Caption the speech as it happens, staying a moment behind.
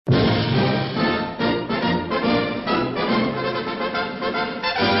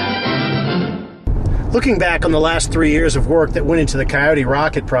Looking back on the last 3 years of work that went into the Coyote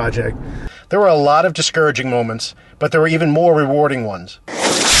rocket project, there were a lot of discouraging moments, but there were even more rewarding ones.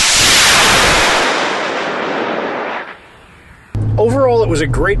 Overall, it was a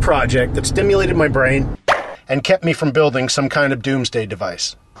great project that stimulated my brain and kept me from building some kind of doomsday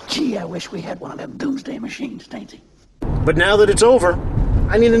device. Gee, I wish we had one of them doomsday machines, Tainty. But now that it's over,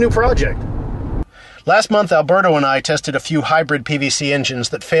 I need a new project. Last month, Alberto and I tested a few hybrid PVC engines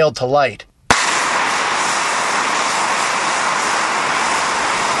that failed to light.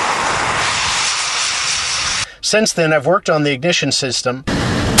 Since then, I've worked on the ignition system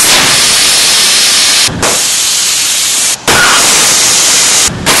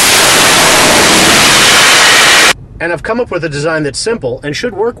and I've come up with a design that's simple and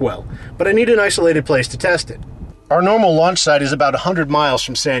should work well, but I need an isolated place to test it. Our normal launch site is about 100 miles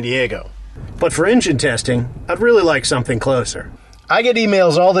from San Diego, but for engine testing, I'd really like something closer. I get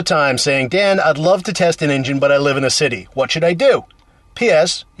emails all the time saying, Dan, I'd love to test an engine, but I live in a city. What should I do?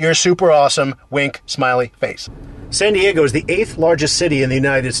 P.S. You're super awesome. Wink, smiley face. San Diego is the 8th largest city in the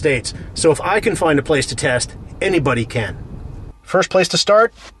United States, so if I can find a place to test, anybody can. First place to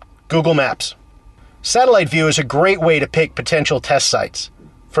start? Google Maps. Satellite view is a great way to pick potential test sites.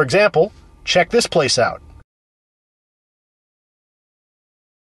 For example, check this place out.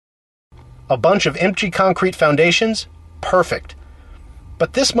 A bunch of empty concrete foundations? Perfect.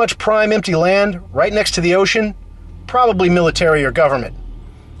 But this much prime empty land, right next to the ocean? Probably military or government.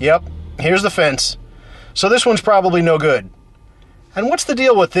 Yep, here's the fence. So this one's probably no good. And what's the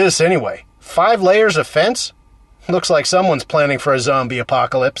deal with this anyway? 5 layers of fence? Looks like someone's planning for a zombie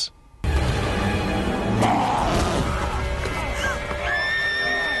apocalypse.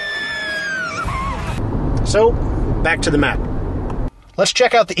 So, back to the map. Let's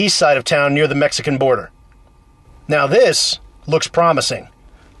check out the east side of town near the Mexican border. Now this looks promising.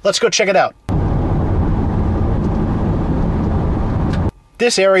 Let's go check it out.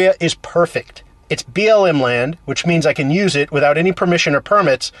 This area is perfect. It's BLM land, which means I can use it without any permission or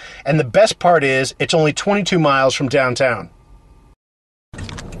permits, and the best part is it's only 22 miles from downtown.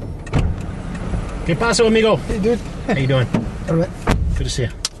 ¿Qué pasa, amigo? Hey, dude. How you doing? All right. Good to see you.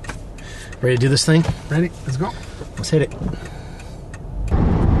 Ready to do this thing? Ready? Let's go. Let's hit it.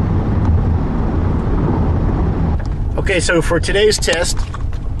 Okay, so for today's test,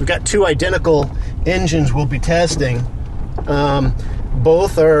 we've got 2 identical engines we'll be testing.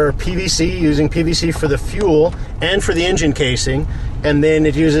 Both are PVC, using PVC for the fuel and for the engine casing, and then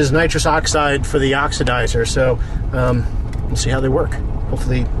it uses nitrous oxide for the oxidizer. So we'll see how they work.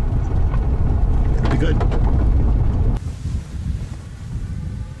 Hopefully it'll be good.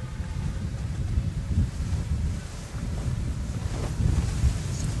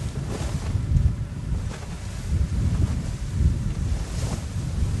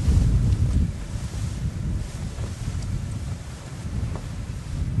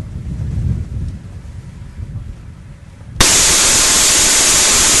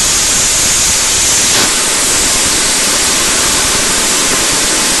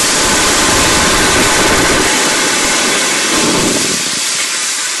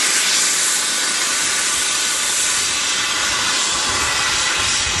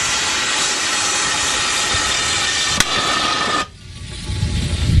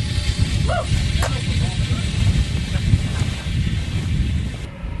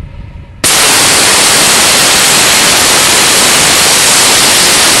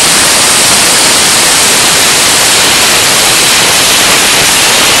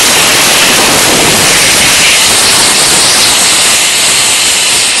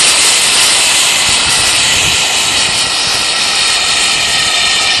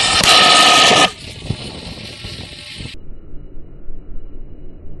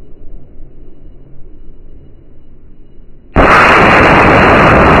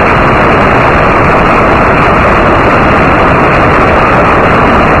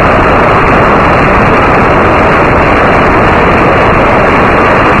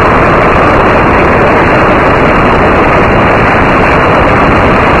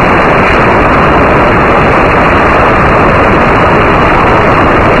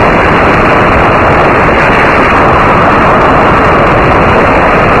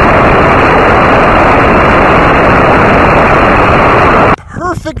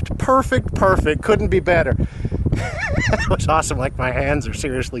 Perfect. Couldn't be better. That was awesome. Like, my hands are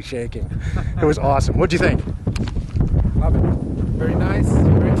seriously shaking. It was awesome. What'd you think? Love it. Very nice.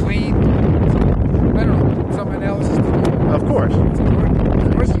 Very clean. I don't know. Some analysis to do. Of course.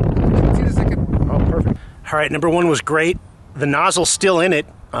 Of course. Let's see the second. Oh, perfect. All right. Number 1 was great. The nozzle's still in it.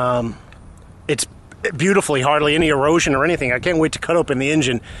 It's beautifully, hardly any erosion or anything. I can't wait to cut open the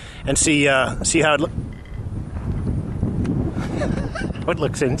engine and see how it what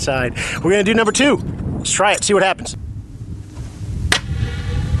looks inside. We're going to do number 2. Let's try it, see what happens.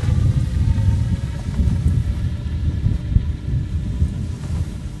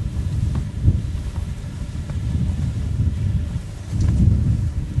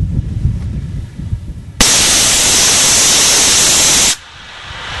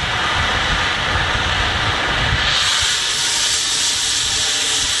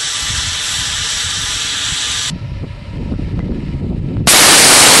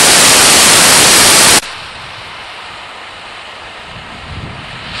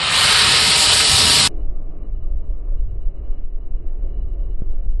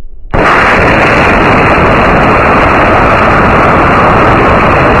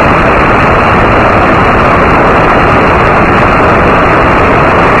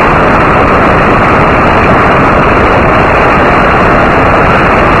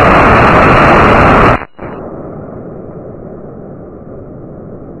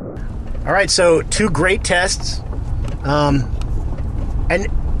 All right, so 2 great tests, and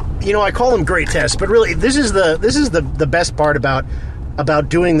you know, I call them great tests, but really this is the best part about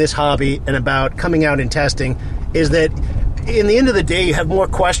doing this hobby and about coming out and testing, is that in the end of the day you have more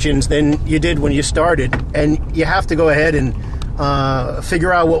questions than you did when you started, and you have to go ahead and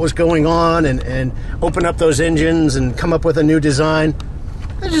figure out what was going on and open up those engines and come up with a new design.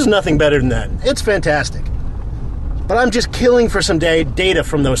 There's just nothing better than that. It's fantastic. But I'm just killing for some data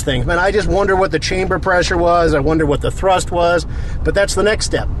from those things. Man, I just wonder what the chamber pressure was. I wonder what the thrust was. But that's the next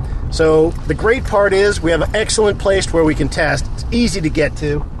step. So the great part is we have an excellent place where we can test. It's easy to get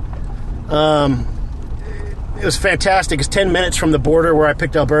to. It was fantastic. It's 10 minutes from the border where I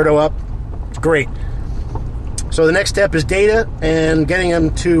picked Alberto up. It's great. So the next step is data and getting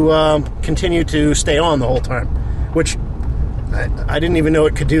them to continue to stay on the whole time, which I didn't even know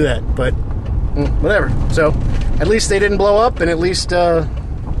it could do that, but whatever. So at least they didn't blow up, and at least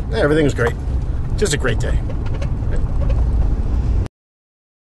everything was great. Just a great day.